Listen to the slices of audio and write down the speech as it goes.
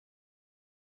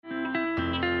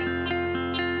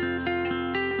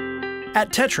At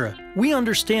Tetra, we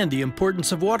understand the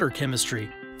importance of water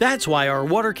chemistry. That's why our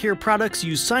water care products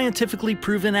use scientifically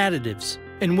proven additives.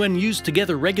 And when used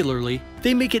together regularly,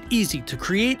 they make it easy to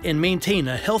create and maintain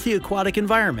a healthy aquatic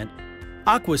environment.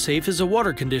 AquaSafe is a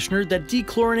water conditioner that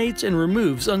dechlorinates and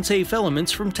removes unsafe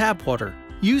elements from tap water.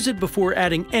 Use it before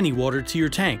adding any water to your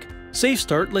tank.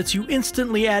 SafeStart lets you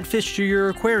instantly add fish to your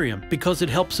aquarium because it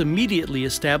helps immediately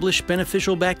establish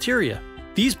beneficial bacteria.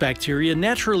 These bacteria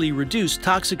naturally reduce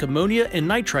toxic ammonia and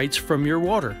nitrites from your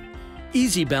water.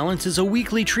 EasyBalance is a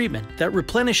weekly treatment that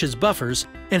replenishes buffers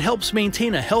and helps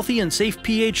maintain a healthy and safe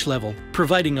pH level,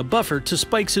 providing a buffer to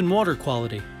spikes in water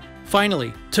quality.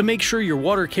 Finally, to make sure your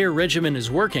water care regimen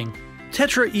is working,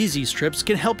 Tetra EasyStrips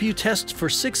can help you test for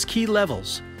 6 key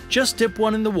levels. Just dip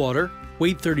one in the water,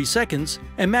 wait 30 seconds,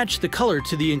 and match the color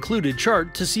to the included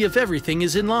chart to see if everything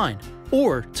is in line.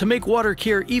 Or, to make water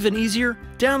care even easier,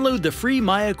 download the free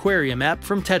My Aquarium app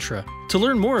from Tetra. To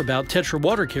learn more about Tetra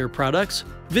water care products,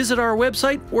 visit our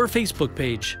website or Facebook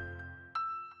page.